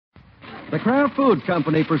The Kraft Foods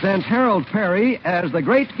Company presents Harold Perry as the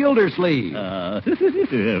Great Gildersleeve.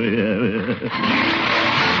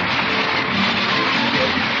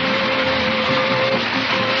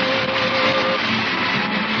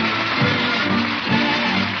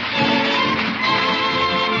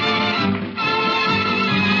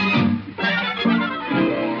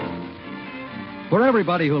 For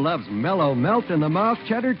everybody who loves mellow, melt-in-the-mouth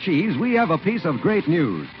cheddar cheese, we have a piece of great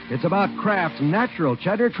news. It's about Kraft's natural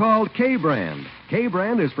cheddar called K-Brand.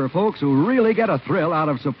 K-Brand is for folks who really get a thrill out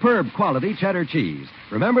of superb quality cheddar cheese.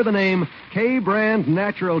 Remember the name K-Brand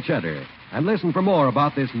Natural Cheddar. And listen for more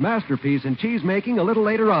about this masterpiece in cheese-making a little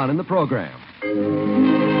later on in the program.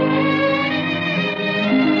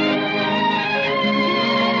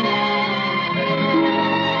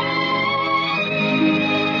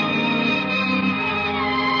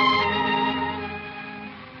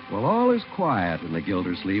 All is quiet in the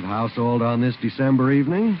Gildersleeve household on this December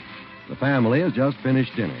evening. The family has just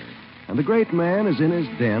finished dinner, and the great man is in his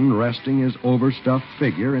den resting his overstuffed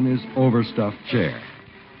figure in his overstuffed chair.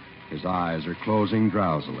 His eyes are closing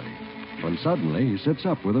drowsily when suddenly he sits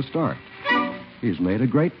up with a start. He's made a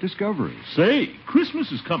great discovery. Say,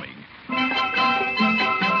 Christmas is coming.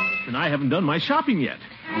 And I haven't done my shopping yet.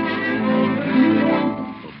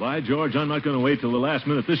 Well, by George, I'm not going to wait till the last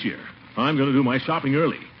minute this year. I'm going to do my shopping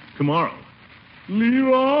early. Tomorrow.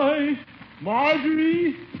 Leroy,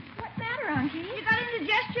 Marjorie. What's the matter, Unky? You got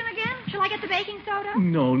indigestion again? Shall I get the baking soda?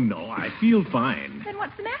 No, I feel fine. Then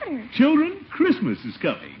what's the matter? Children, Christmas is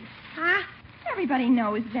coming. Huh? Everybody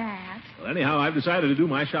knows that. Well, anyhow, I've decided to do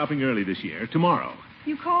my shopping early this year, tomorrow.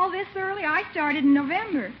 You call this early? I started in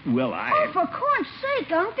November. Well, Oh, for corn's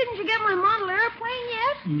sake, Unc, didn't you get my model airplane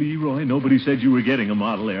yet? Leroy, nobody said you were getting a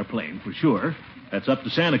model airplane, for sure. That's up to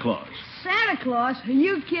Santa Claus. Santa Claus? Are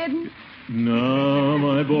you kidding? No,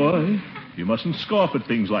 my boy. You mustn't scoff at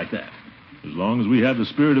things like that. As long as we have the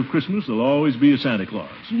spirit of Christmas, there'll always be a Santa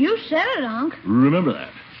Claus. You said it, Unc. Remember that.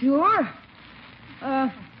 Sure.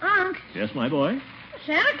 Unc. Yes, my boy?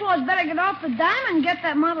 Santa Claus better get off the dime and get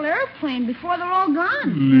that model airplane before they're all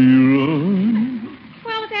gone. Leroy.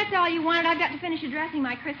 Well, if that's all you wanted, I've got to finish addressing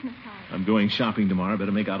my Christmas card. I'm going shopping tomorrow.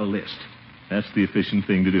 Better make out a list. That's the efficient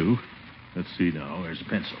thing to do. Let's see now. Where's a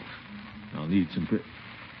pencil? I'll need some...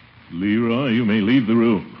 Leroy, you may leave the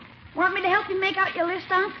room. Want me to help you make out your list,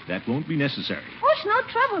 Unc? That won't be necessary. Oh, it's no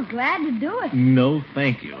trouble. Glad to do it. No,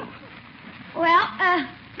 thank you. Well,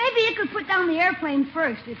 maybe you could put down the airplane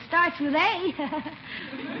first. It starts with A.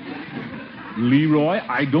 Leroy,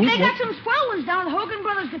 I don't They got some swell ones down at the Hogan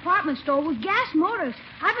Brothers department store with gas motors.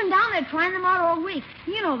 I've been down there trying them out all week.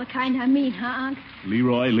 You know the kind I mean, huh, Unc?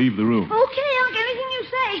 Leroy, leave the room. Okay, Unc, anything you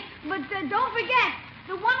say. But don't forget,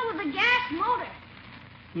 the one with the gas motor.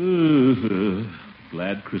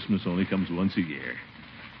 Glad Christmas only comes once a year.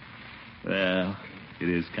 Well, it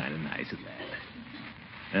is kind of nice at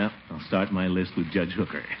that. Well, I'll start my list with Judge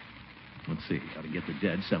Hooker. Let's see, how to get the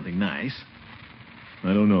judge something nice.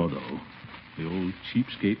 I don't know, though. The old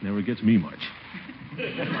cheapskate never gets me much.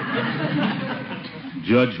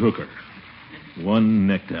 Judge Hooker. 1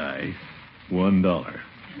 necktie, $1.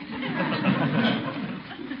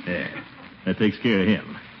 There. That takes care of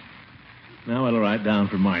him. Now I'll write down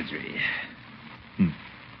for Marjorie.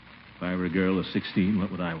 If I were a girl of 16,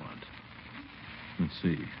 what would I want? Let's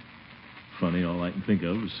see. Funny, all I can think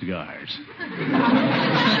of is cigars.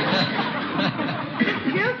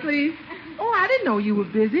 Gildersleeve. Oh, I didn't know you were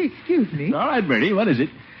busy. Excuse me. All right, Bertie, what is it?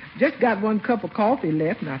 Just got 1 cup of coffee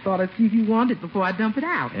left, and I thought I'd see if you wanted it before I dump it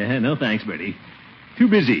out. No, thanks, Bertie. Too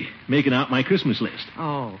busy making out my Christmas list.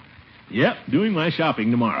 Oh. Yep, doing my shopping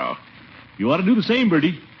tomorrow. You ought to do the same,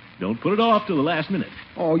 Bertie. Don't put it off till the last minute.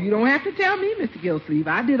 Oh, you don't have to tell me, Mr. Gildersleeve.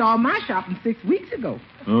 I did all my shopping 6 weeks ago.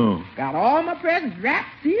 Oh. Got all my presents wrapped,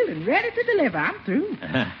 sealed, and ready to deliver. I'm through.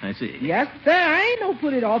 I see. Yes, sir. I ain't no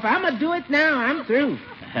put it off. I'm going to do it now. I'm through.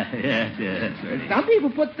 yes, Bertie. Some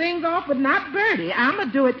people put things off, but not Bertie. I'm going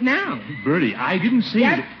to do it now. Bertie, I didn't say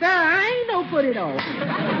Yes, that. sir. I ain't no put it off.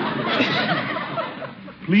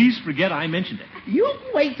 Please forget I mentioned it. You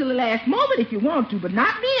can wait till the last moment if you want to, but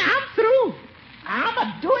not me. I'm through. I'm going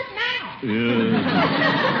to do it now.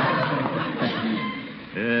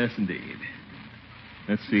 Yes, indeed.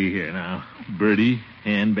 Let's see here now. Bertie,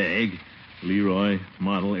 handbag. Leroy,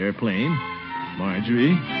 model airplane.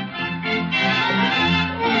 Marjorie.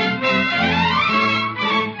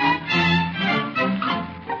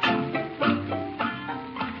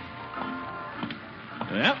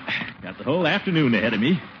 Well, got the whole afternoon ahead of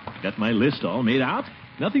me. Got my list all made out.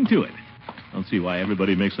 Nothing to it. Don't see why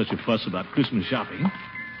everybody makes such a fuss about Christmas shopping.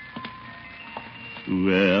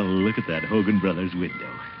 Well, look at that Hogan Brothers window.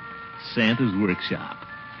 Santa's workshop.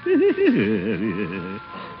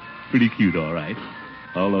 Pretty cute, all right.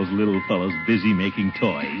 All those little fellows busy making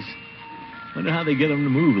toys. Wonder how they get them to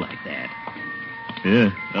move like that.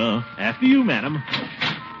 Yeah. Oh, after you, madam.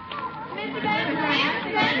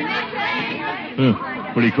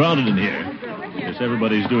 Pretty crowded in here. Guess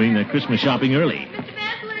everybody's doing their Christmas shopping early.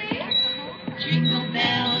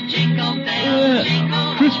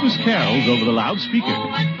 Christmas carols over the loudspeaker.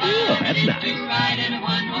 Oh, that's nice.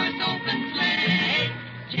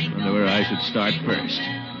 Wonder where I should start first.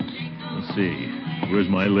 Let's see. Where's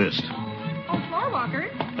my list? Oh, floor walker.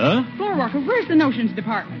 Huh? Floor walker, where's the notions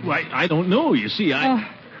department? Why, I don't know. You see, Oh,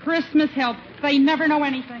 Christmas help. They never know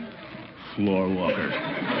anything. Floor walker.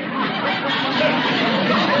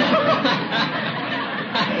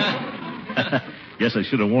 Guess I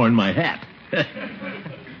should have worn my hat.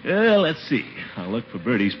 Well, let's see. I'll look for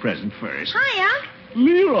Bertie's present first. Hi, Unc.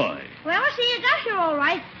 Leroy. Well, I see you got here all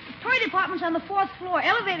right. The toy department's on the 4th floor.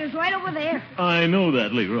 Elevator's right over there. I know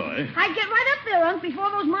that, Leroy. I'd get right up there, Unc, before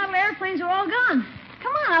those model airplanes are all gone.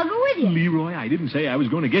 Come on, I'll go with you. Leroy, I didn't say I was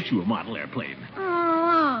going to get you a model airplane.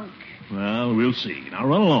 Oh, Unc. Well, we'll see. Now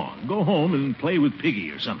run along. Go home and play with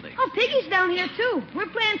Piggy or something. Oh, Piggy's down here, too. We're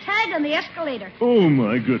playing tag on the escalator. Oh,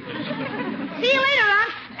 my goodness. See you later,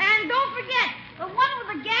 Unc. And don't forget, the one with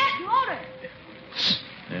the gas motor.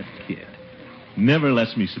 That kid never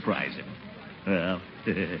lets me surprise him. Well,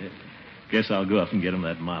 guess I'll go up and get him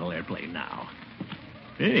that model airplane now.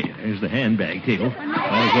 Hey, there's the handbag table.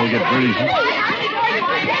 Might as well get Bertie's.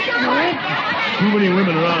 Too many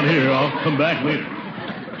women around here. I'll come back later.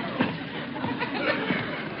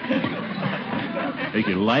 Take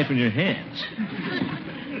your life in your hands.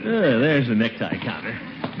 There's the necktie counter.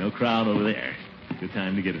 No crowd over there. Good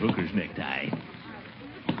time to get Hooker's necktie.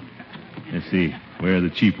 Let's see. Where are the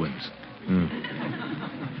cheap ones?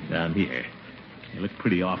 Down here. They look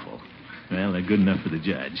pretty awful. Well, they're good enough for the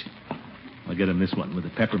judge. I'll get him this one with the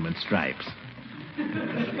peppermint stripes.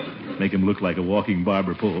 Make him look like a walking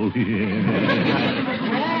barber pole. Well,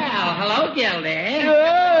 hello, Gildy.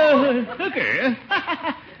 Oh, Hooker.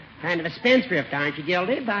 Kind of a spendthrift, aren't you,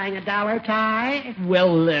 Gildy? Buying a dollar tie?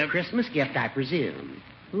 Well, Christmas gift, I presume.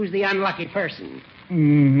 Who's the unlucky person?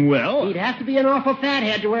 Well, He'd have to be an awful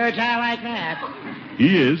fathead to wear a tie like that.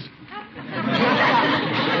 he is.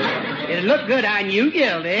 It'd look good on you,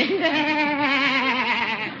 Gildy.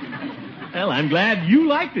 Well, I'm glad you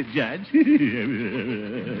liked it, Judge. Wait a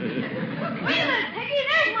minute, Piggy.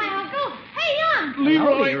 There's my uncle. Hey, Unc.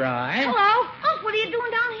 Hello, Leroy. Hello. Unc, what are you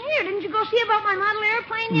doing down here? Didn't you go see about my model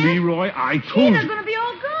airplane yet? Leroy, I Gee, told they're you. going to be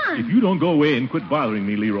all gone. If you don't go away and quit bothering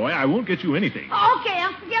me, Leroy, I won't get you anything. Okay,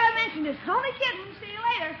 Unc, forget I mentioned it. Only kidding. See you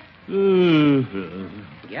later.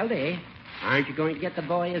 Gildy, aren't you going to get the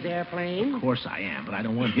boy his airplane? Of course I am, but I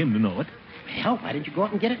don't want him to know it. Well, why don't you go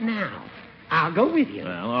up and get it now? I'll go with you.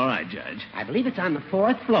 Well, all right, Judge. I believe it's on the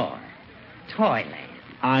 4th floor. Toyland.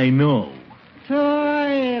 I know.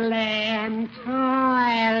 Toyland,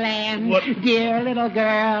 Toyland. What? Dear little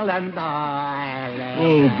girl and boyland.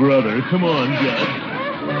 Oh, brother, come on,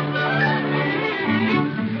 Judge.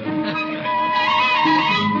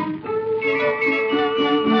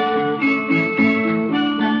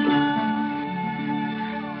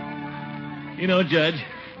 You know, Judge,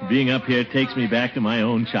 being up here takes me back to my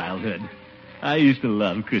own childhood. I used to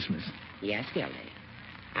love Christmas. Yes, Gildy.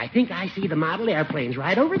 I think I see the model airplanes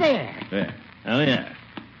right over there. There. Oh, yeah.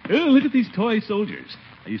 Oh, look at these toy soldiers.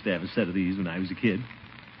 I used to have a set of these when I was a kid.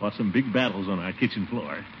 Fought some big battles on our kitchen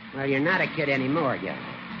floor. Well, you're not a kid anymore, Gildy.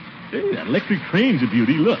 Hey, that electric train's a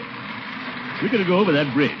beauty. Look. We're going to go over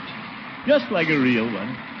that bridge. Just like a real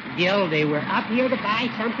one. Gildy, we're up here to buy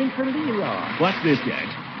something for Leroy. Watch this, Judge.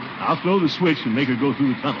 I'll throw the switch and make her go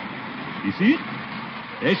through the tunnel. You see it?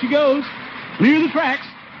 There she goes. Clear the tracks.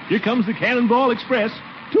 Here comes the Cannonball Express.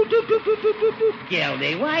 Toot, toot, toot, toot, toot, toot, toot.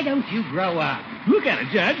 Gildy, why don't you grow up? Look at it,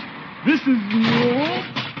 Judge. This is...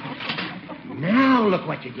 Now look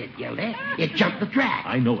what you did, Gildy. It jumped the track.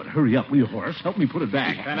 I know it. Hurry up, wheel horse. Help me put it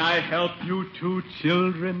back. Can I help you two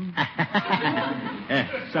children?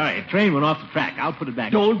 Sorry, a train went off the track. I'll put it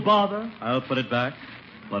back. Don't bother. I'll put it back.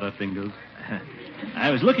 Butterfingers.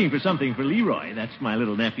 I was looking for something for Leroy. That's my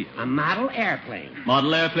little nephew. A model airplane.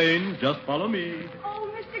 Model airplane, just follow me.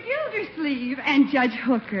 Oh, Mr. Gildersleeve and Judge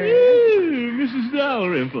Hooker. Mrs.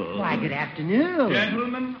 Dalrymple. Why, good afternoon.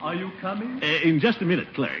 Gentlemen, are you coming? In just a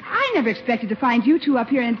minute, clerk. I never expected to find you two up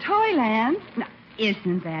here in Toyland. Now,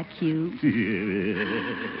 isn't that cute?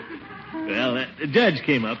 Well, the judge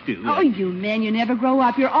came up, too. Oh, you men, you never grow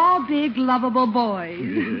up. You're all big, lovable boys.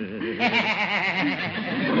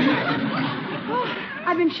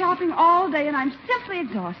 I've been shopping all day, and I'm simply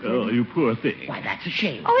exhausted. Oh, you poor thing. Why, that's a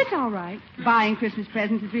shame. Oh, it's all right. Buying Christmas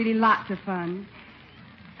presents is really lots of fun.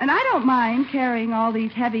 And I don't mind carrying all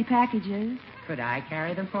these heavy packages. Could I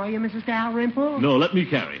carry them for you, Mrs. Dalrymple? No, let me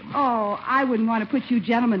carry him. Oh, I wouldn't want to put you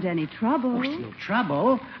gentlemen to any trouble. Oh, it's no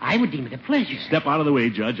trouble. I would deem it a pleasure. Step out of the way,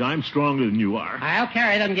 Judge. I'm stronger than you are. I'll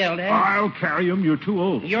carry them, Gildy. I'll carry him. You're too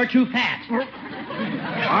old. You're too fat.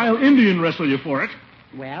 I'll Indian wrestle you for it.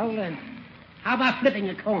 Well, how about flipping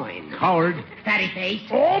a coin? Coward. Fatty face.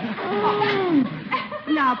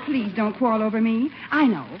 Now, please don't quarrel over me. I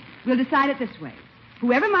know. We'll decide it this way.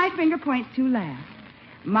 Whoever my finger points to last.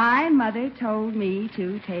 My mother told me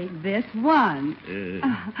to take this one.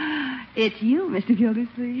 It's you, Mr.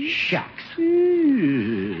 Gildersleeve. Shucks.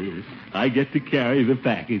 I get to carry the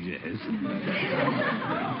packages.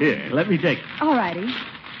 Here, let me take them. All righty.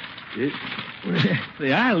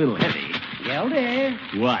 They are a little heavy. Gildy.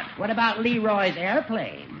 What? What about Leroy's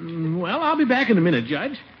airplane? Well, I'll be back in a minute,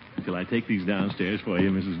 Judge. Shall I take these downstairs for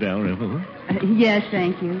you, Mrs. Dalrymple? Yes,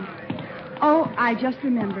 thank you. Oh, I just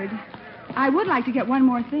remembered. I would like to get one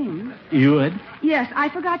more thing. You would? Yes, I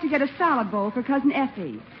forgot to get a salad bowl for Cousin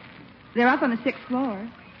Effie. They're up on the 6th floor.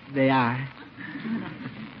 They are.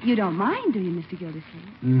 You don't mind, do you, Mr.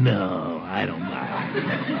 Gildersleeve? No, I don't mind.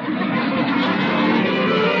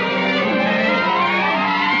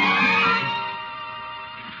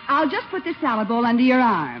 I'll just put this salad bowl under your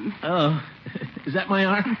arm. Oh, is that my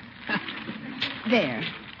arm? There.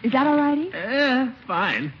 Is that all righty?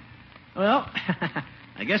 Fine. Well,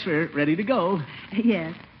 I guess we're ready to go.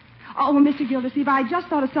 Yes. Oh, well, Mr. Gildersleeve, I just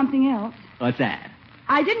thought of something else. What's that?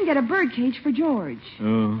 I didn't get a bird cage for George.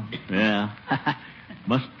 Oh, yeah.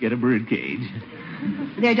 Must get a bird cage.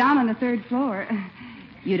 They're down on the 3rd floor.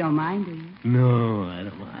 You don't mind, do you? No, I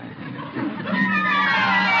don't mind.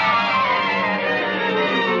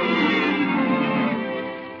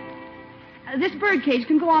 This bird cage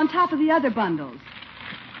can go on top of the other bundles.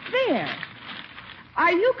 There.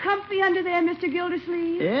 Are you comfy under there, Mr.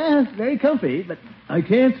 Gildersleeve? Yes, very comfy, but I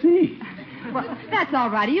can't see. Well, that's all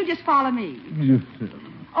righty. You just follow me.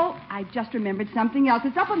 Oh, I just remembered something else.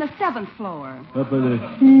 It's up on the 7th floor. Up on the...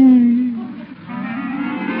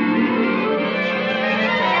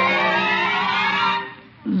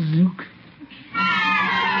 Zook.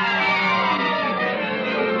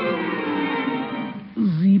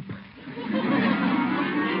 Zeep.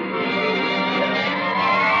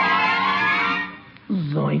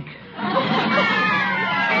 Zoink.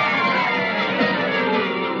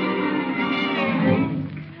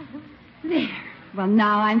 There. Well,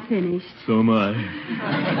 now I'm finished. So am I.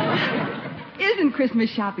 Isn't Christmas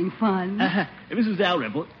shopping fun? Mrs.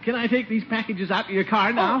 Dalrymple, can I take these packages out to your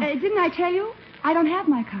car now? Didn't I tell you? I don't have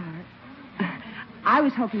my car. I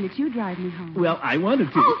was hoping that you'd drive me home. Well, I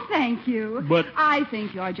wanted to. Oh, thank you. But... I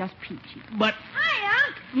think you're just peachy. But... Hi,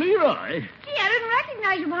 Unc. Leroy. Gee, I didn't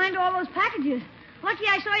recognize you behind all those packages. Lucky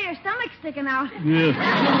I saw your stomach sticking out. Yeah.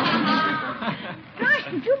 Gosh,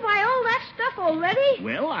 did you buy all that stuff already?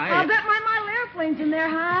 Well, I'll bet my model airplane's in there,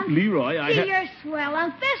 huh? Leroy, Gee, you're swell.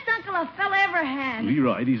 I'm best uncle a fella ever had.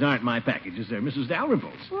 Leroy, these aren't my packages. They're Mrs.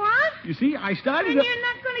 Dalrymple's. What? You see, I started... And you're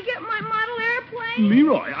not going to get my model airplane?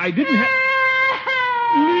 Leroy, I didn't have...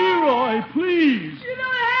 Leroy, please. You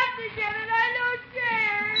don't have to get it. I don't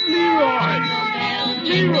care. Leroy.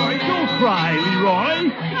 Leroy, don't cry,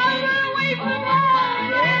 Leroy. I'll run away from home.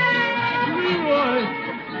 Leroy,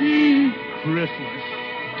 be Christmas.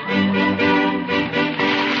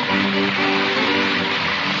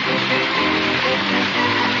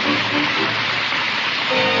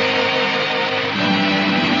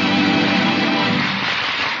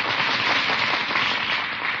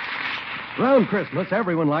 Around Christmas,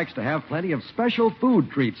 everyone likes to have plenty of special food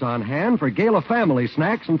treats on hand for gala family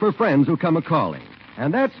snacks and for friends who come a-calling.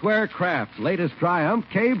 And that's where Kraft's latest triumph,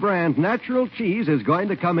 K-Brand Natural Cheese, is going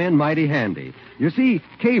to come in mighty handy. You see,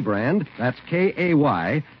 K-Brand, that's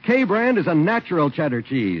K-A-Y, K-Brand is a natural cheddar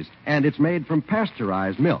cheese, and it's made from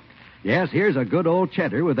pasteurized milk. Yes, here's a good old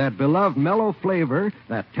cheddar with that beloved mellow flavor,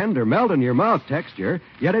 that tender melt-in-your-mouth texture,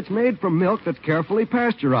 yet it's made from milk that's carefully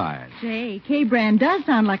pasteurized. Say, K-Brand does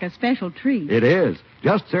sound like a special treat. It is.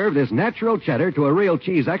 Just serve this natural cheddar to a real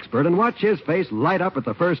cheese expert and watch his face light up at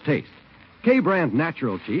the first taste. K-Brand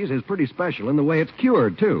natural cheese is pretty special in the way it's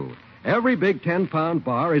cured, too. Every big 10-pound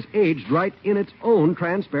bar is aged right in its own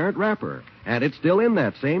transparent wrapper, and it's still in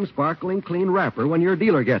that same sparkling clean wrapper when your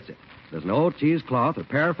dealer gets it. There's no cheesecloth or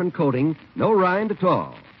paraffin coating, no rind at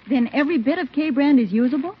all. Then every bit of K-Brand is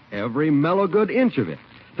usable? Every mellow good inch of it.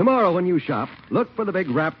 Tomorrow when you shop, look for the big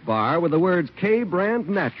wrapped bar with the words K-Brand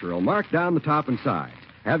Natural marked down the top and side.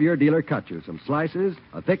 Have your dealer cut you some slices,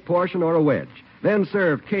 a thick portion, or a wedge. Then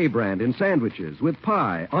serve K-Brand in sandwiches with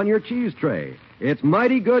pie on your cheese tray. It's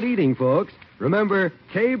mighty good eating, folks. Remember,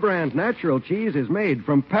 K-Brand natural cheese is made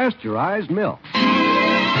from pasteurized milk.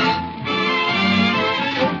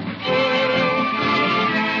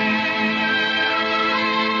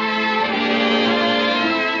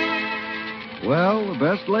 Well, the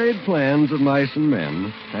best laid plans of mice and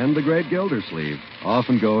men, and the great Gildersleeve,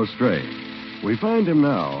 often go astray. We find him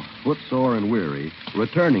now, footsore and weary,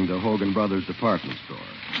 returning to Hogan Brothers department store.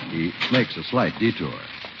 He makes a slight detour.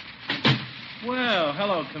 Well,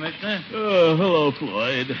 hello, Commissioner. Hello,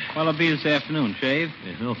 Floyd. What'll it be this afternoon, Shave?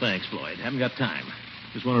 Yeah, no, thanks, Floyd. Haven't got time.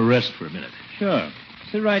 Just want to rest for a minute. Sure.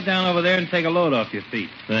 Sit right down over there and take a load off your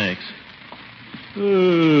feet. Thanks.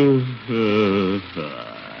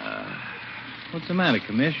 What's the matter,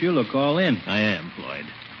 Commish? You look all in. I am, Floyd.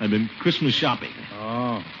 I've been Christmas shopping.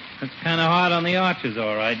 Oh, that's kind of hard on the arches,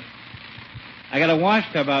 all right. I got a wash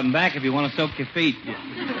tub out and back if you want to soak your feet.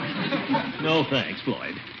 No, thanks,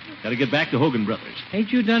 Floyd. Got to get back to Hogan Brothers.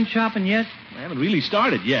 Ain't you done shopping yet? I haven't really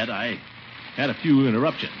started yet. I had a few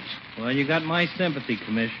interruptions. Well, you got my sympathy,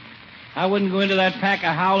 Commish. I wouldn't go into that pack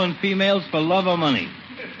of howling females for love or money.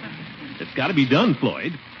 It's got to be done,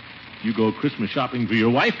 Floyd. You go Christmas shopping for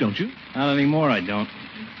your wife, don't you? Not anymore, I don't.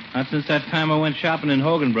 Not since that time I went shopping in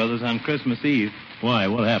Hogan Brothers on Christmas Eve. Why?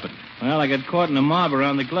 What happened? Well, I got caught in a mob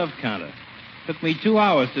around the glove counter. Took me 2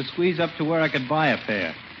 hours to squeeze up to where I could buy a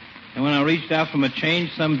pair. And when I reached out for my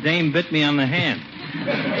change, some dame bit me on the hand.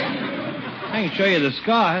 I can show you the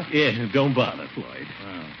scar. Yeah, don't bother, Floyd.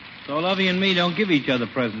 Oh. So Lovey and me don't give each other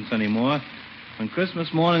presents anymore. When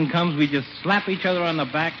Christmas morning comes, we just slap each other on the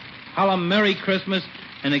back, holler Merry Christmas,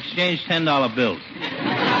 and exchange $10 bills.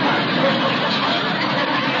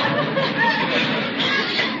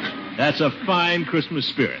 That's a fine Christmas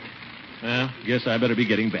spirit. Well, guess I better be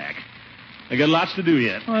getting back. I got lots to do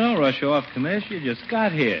yet. Oh, don't rush off, Commish. You just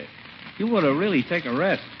got here. You ought to really take a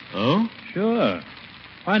rest. Oh? Sure.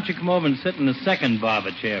 Why don't you come over and sit in the second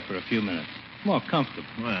barber chair for a few minutes? More comfortable.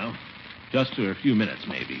 Well, just for a few minutes,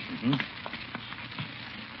 maybe.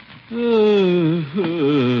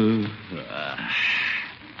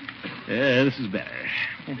 Yeah, this is better.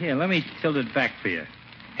 Here, let me tilt it back for you.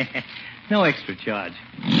 No extra charge.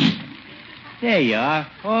 There you are,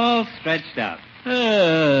 all stretched out.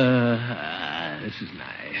 This is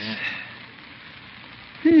nice.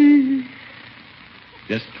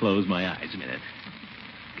 Just close my eyes a minute.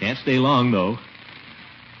 Can't stay long, though.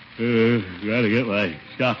 Gotta get my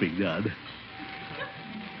shopping done.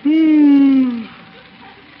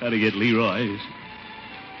 Gotta get Leroy's.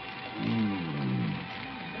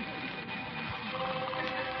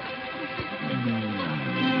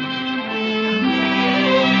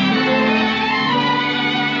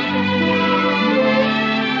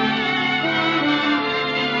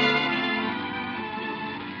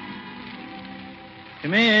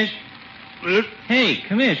 Commish. Hey,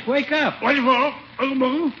 Commish, wake up. What for?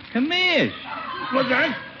 Commish. What's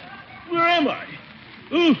that? Where am I?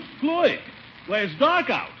 Oh, Floyd. Why, it's dark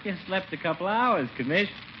out. You slept a couple hours, Commish.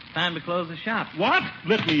 Time to close the shop. What?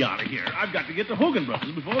 Let me out of here. I've got to get to Hogan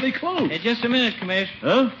Brothers before they close. Hey, just a minute, Commish.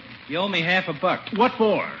 Huh? You owe me $50. What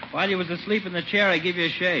for? While you was asleep in the chair, I give you a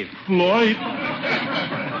shave. Floyd.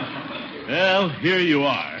 Well, here you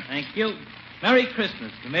are. Thank you. Merry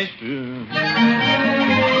Christmas, Commish.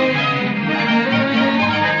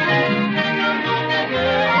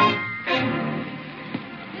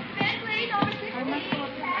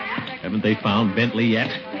 Haven't they found Bentley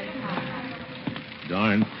yet?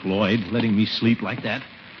 Darn Floyd, letting me sleep like that.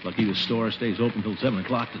 Lucky the store stays open till 7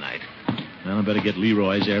 o'clock tonight. Well, I better get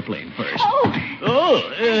Leroy's airplane first.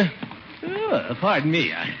 Pardon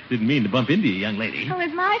me. I didn't mean to bump into you, young lady. Oh,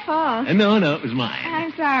 it's my fault. No, it was mine.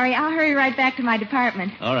 I'm sorry. I'll hurry right back to my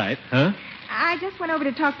department. All right. Huh? I just went over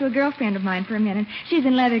to talk to a girlfriend of mine for a minute. She's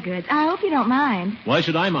in leather goods. I hope you don't mind. Why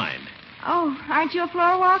should I mind? Oh, aren't you a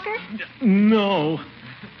floor walker? No.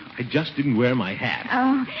 I just didn't wear my hat.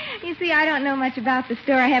 Oh, you see, I don't know much about the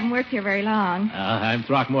store. I haven't worked here very long. I'm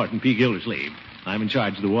Throckmorton P. Gildersleeve. I'm in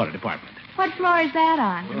charge of the water department. What floor is that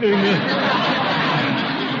on?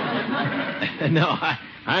 No,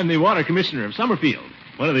 I'm the water commissioner of Summerfield,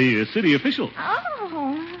 one of the city officials.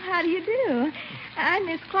 Oh, how do you do? I'm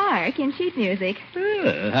Miss Clark in sheet music.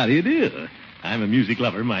 How do you do? I'm a music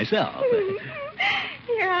lover myself.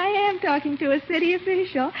 Here I am talking to a city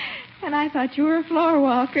official, and I thought you were a floor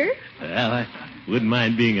walker. Well, I wouldn't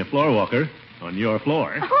mind being a floor walker on your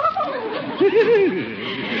floor.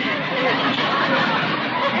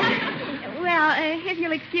 Well, if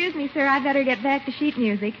you'll excuse me, sir, I'd better get back to sheet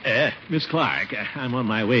music. Miss Clark, I'm on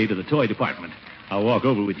my way to the toy department. I'll walk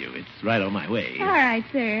over with you. It's right on my way. All right,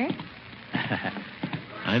 sir.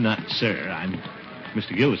 I'm not sir. I'm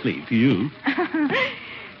Mr. Gildersleeve to you.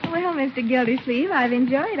 Well, Mr. Gildersleeve, I've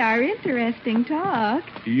enjoyed our interesting talk.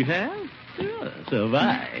 You have? Sure, so have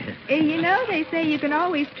I. You know, they say you can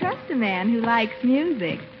always trust a man who likes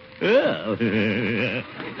music. Well,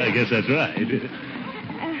 I guess that's right.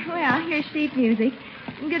 Well, here's sheet music.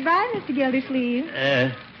 Goodbye, Mr. Gildersleeve.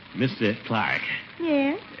 Mr. Clark.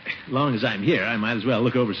 Yes? As long as I'm here, I might as well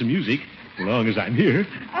look over some music. As long as I'm here.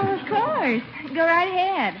 Oh, of course. Go right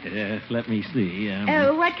ahead. Let me see.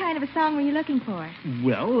 What kind of a song were you looking for?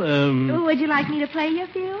 Well, Would you like me to play you a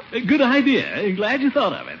few? Good idea. Glad you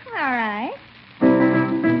thought of it. All right.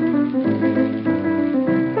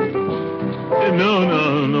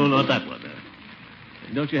 No, not that one.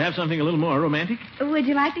 Don't you have something a little more romantic? Would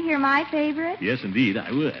you like to hear my favorite? Yes, indeed,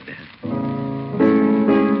 I would.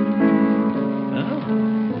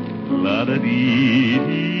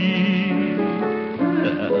 La-da-dee-dee.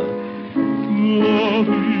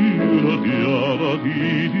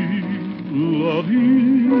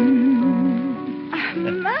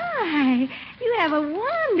 My, you have a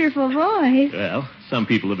wonderful voice. Well, some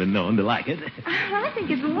people have been known to like it. I think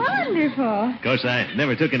it's wonderful. Of course, I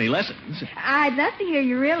never took any lessons. I'd love to hear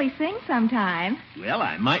you really sing sometime. Well,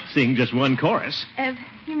 I might sing just one chorus.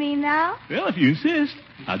 You mean now? Well, if you insist.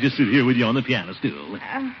 I'll just sit here with you on the piano stool. Well,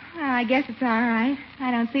 I guess it's all right.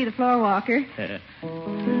 I don't see the floor walker.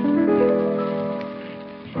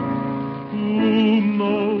 Who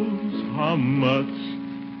knows how much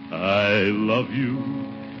I love you?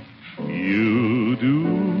 You do.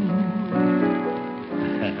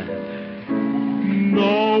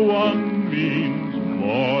 No one means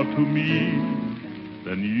more to me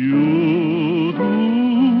than you do.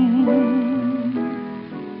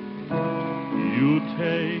 You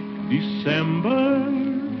take December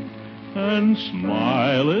and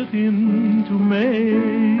smile it into May.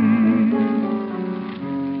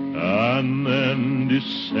 And then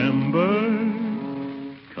December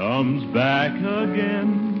comes back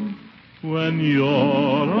again when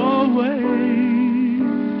you're away.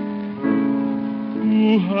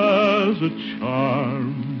 Who has a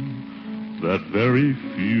charm that very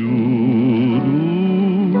few do?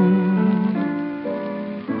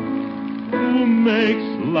 Who makes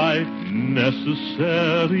life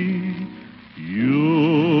necessary?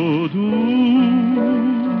 You do.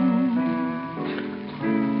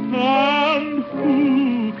 And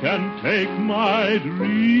who can take my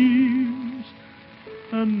dreams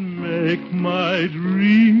and make my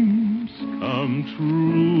dreams come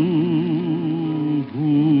true?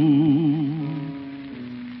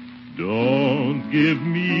 Don't give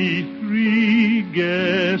me three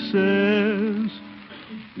guesses.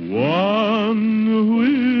 One will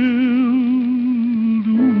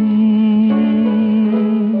do.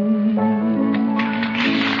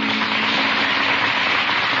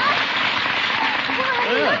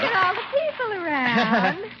 Look at all the people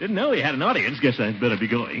around. Didn't know you had an audience. Guess I'd better be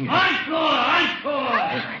going. Well,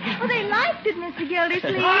 they liked it, Mr.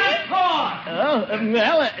 Gildersleeve. Oh,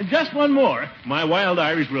 well, just one more. My Wild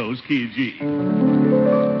Irish Rose, key G. My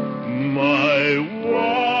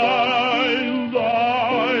wild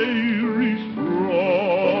Irish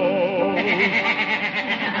rose.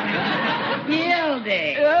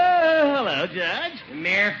 Gildy. Hello, Judge. The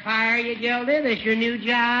mayor fire you, Gildy? This your new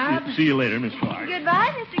job? See you later, Miss Clark.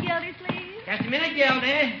 Goodbye, Mr. Gildersleeve. Just a minute,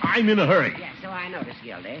 Gildy. I'm in a hurry. Yes, so I noticed,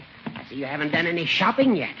 Gildy. I see you haven't done any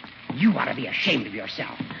shopping yet. You ought to be ashamed of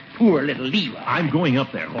yourself. Poor little Leroy. I'm going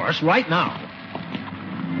up there, Horace, right now.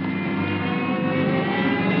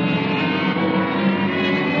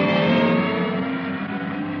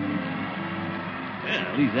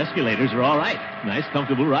 Well, these escalators are all right. Nice,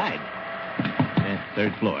 comfortable ride.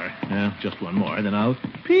 Third floor. Now, just one more, then I'll...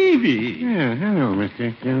 Peavy! Yeah, hello,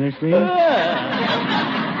 Mr. Gildersleeve.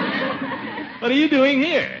 What are you doing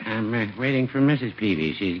here? I'm waiting for Mrs.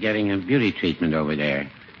 Peavy. She's getting a beauty treatment over there.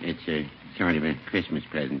 It's sort of a Christmas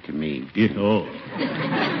present to me. Oh.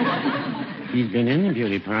 She's been in the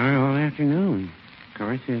beauty parlor all afternoon. Of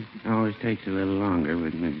course, it always takes a little longer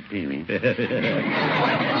with Mrs. Peavy.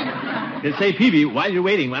 Say, Peavy, while you're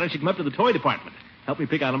waiting, why don't you come up to the toy department? Help me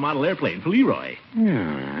pick out a model airplane for Leroy. All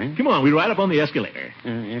right. Come on, we're right up on the escalator.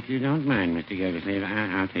 If you don't mind, Mr. Gildersleeve,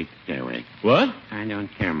 I'll take the stairway. What? I don't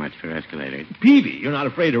care much for escalators. Peavy, you're not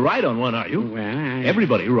afraid to ride on one, are you? Well,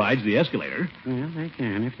 Everybody rides the escalator. Well, they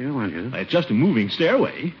can if they want to. It's just a moving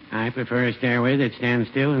stairway. I prefer a stairway that stands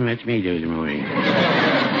still and lets me do the moving.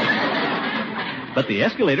 But the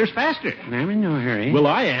escalator's faster. I'm in no hurry. Well,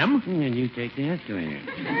 I am. Then you take the escalator.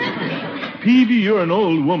 Peavy, you're an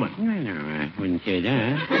old woman. I know, I wouldn't say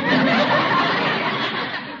that.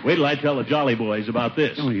 Wait till I tell the Jolly Boys about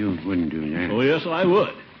this. Oh, you wouldn't do that. Oh, yes, I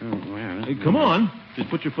would. Oh, well. Hey, come on. Just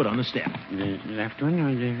put your foot on the step. The left one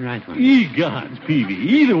or the right one? Ye gods, Peavy.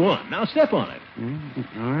 Either one. Now step on it.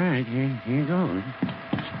 All right, here goes.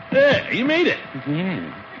 There, you made it.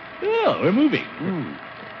 Yeah. Oh, we're moving.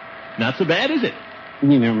 Not so bad, is it?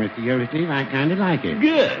 You know, Mr. Gildersleeve, I kind of like it.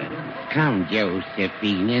 Good. Come,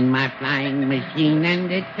 Josephine, in my flying machine,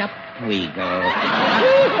 and it's up we go.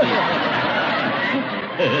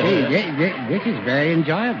 Hey, this is very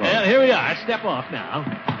enjoyable. Well, here we are. Step off now.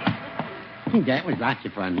 That was lots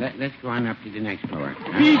of fun. Let's go on up to the next floor.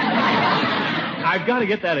 I've got to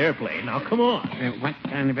get that airplane. Now, come on. What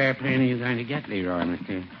kind of airplane are you going to get, Leroy,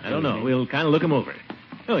 Mr.? I don't know. We'll kind of look them over.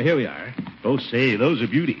 Oh, here we are. Oh, say, those are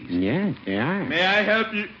beauties. Yes, they are. May I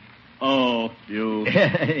help you? Oh, you.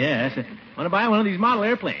 Yes. Want to buy one of these model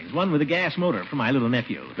airplanes, one with a gas motor for my little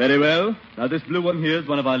nephew. Very well. Now, this blue one here is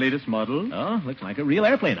one of our latest models. Oh, looks like a real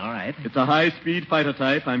airplane, all right. It's a high-speed fighter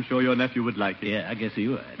type. I'm sure your nephew would like it. Yeah, I guess he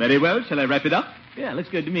would. Very well. Shall I wrap it up? Yeah, looks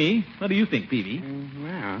good to me. What do you think, Peavy?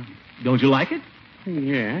 Well, Don't you like it?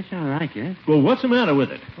 yes, I like it. Well, what's the matter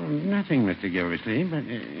with it? Well, nothing, Mr. Gildersleeve, but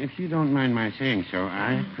if you don't mind my saying so,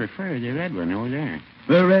 I prefer the red one over there.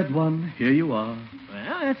 The red one. Here you are.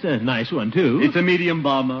 Well, that's a nice one, too. It's a medium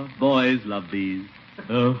bomber. Boys love these.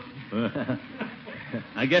 Oh,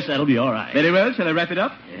 I guess that'll be all right. Very well. Shall I wrap it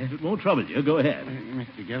up? If it won't trouble you, go ahead.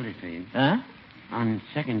 Mr. Gildersleeve. Huh? On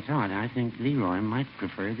second thought, I think Leroy might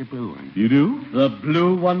prefer the blue one. You do? The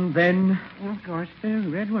blue one, then? Well, of course, the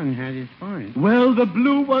red one has its points. Well, the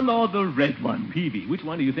blue one or the red one? Peavy, which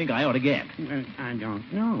one do you think I ought to get? Well, I don't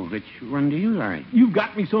know. Which one do you like? You've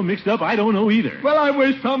got me so mixed up, I don't know either. Well, I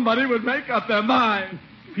wish somebody would make up their mind.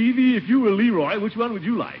 Peavy, if you were Leroy, which one would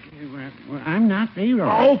you like? Well, I'm not Leroy.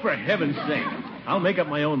 Oh, for heaven's sake. I'll make up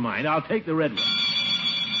my own mind. I'll take the red one.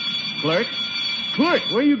 Clerk? Clerk,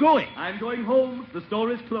 where are you going? I'm going home. The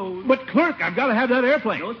store is closed. But, Clerk, I've got to have that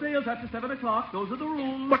airplane. No sales after 7 o'clock. Those are the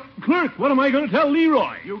rules. But, Clerk, what am I going to tell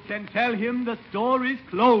Leroy? You can tell him the store is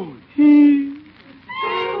closed.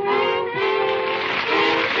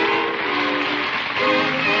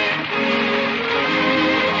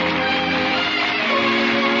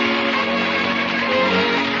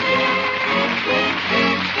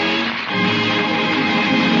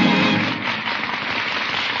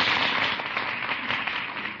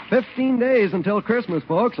 15 days until Christmas,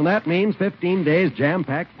 folks, and that means 15 days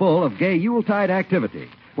jam-packed full of gay Yuletide activity.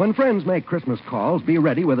 When friends make Christmas calls, be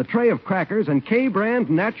ready with a tray of crackers and K-Brand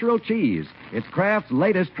natural cheese. It's Kraft's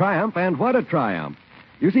latest triumph, and what a triumph.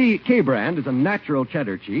 You see, K-Brand is a natural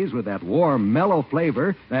cheddar cheese with that warm, mellow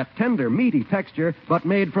flavor, that tender, meaty texture, but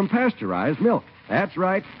made from pasteurized milk. That's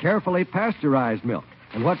right, carefully pasteurized milk.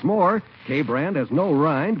 And what's more, K-Brand has no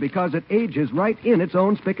rind because it ages right in its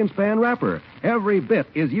own spick-and-span wrapper. Every bit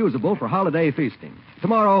is usable for holiday feasting.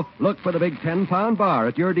 Tomorrow, look for the big 10-pound bar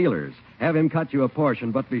at your dealer's. Have him cut you a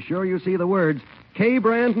portion, but be sure you see the words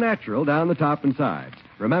K-Brand Natural down the top and sides.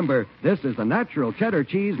 Remember, this is the natural cheddar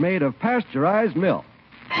cheese made of pasteurized milk.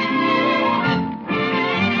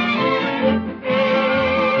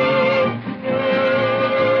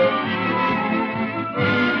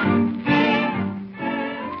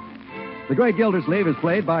 The Great Gildersleeve is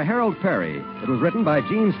played by Harold Perry. It was written by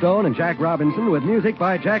Gene Stone and Jack Robinson with music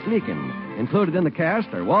by Jack Meakin. Included in the cast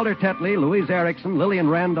are Walter Tetley, Louise Erickson, Lillian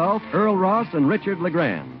Randolph, Earl Ross, and Richard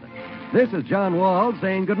LeGrand. This is John Wald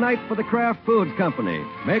saying goodnight for the Kraft Foods Company,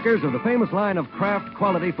 makers of the famous line of Kraft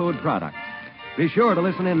quality food products. Be sure to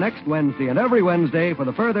listen in next Wednesday and every Wednesday for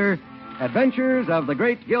the further adventures of the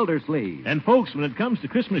Great Gildersleeve. And, folks, when it comes to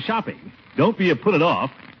Christmas shopping, don't be a put it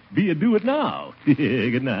off, be a do it now.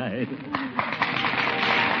 Good night.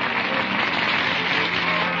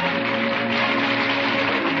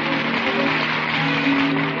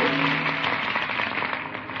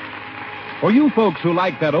 For you folks who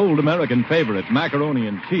like that old American favorite, macaroni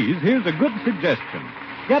and cheese, here's a good suggestion.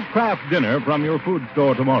 Get Kraft Dinner from your food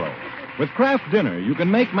store tomorrow. With Kraft Dinner, you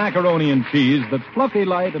can make macaroni and cheese that's fluffy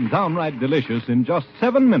light and downright delicious in just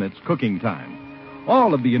 7 minutes cooking time.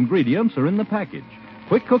 All of the ingredients are in the package.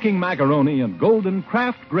 Quick cooking macaroni and golden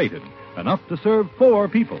Kraft grated, enough to serve 4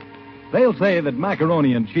 people. They'll say that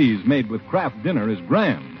macaroni and cheese made with Kraft Dinner is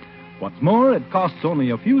grand. What's more, it costs only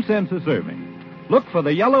a few cents a serving. Look for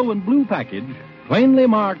the yellow and blue package, plainly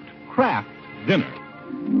marked Kraft Dinner.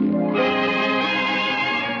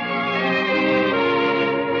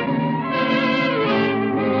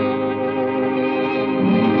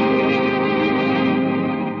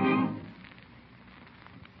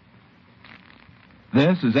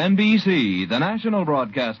 This is NBC, the national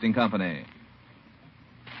broadcasting company.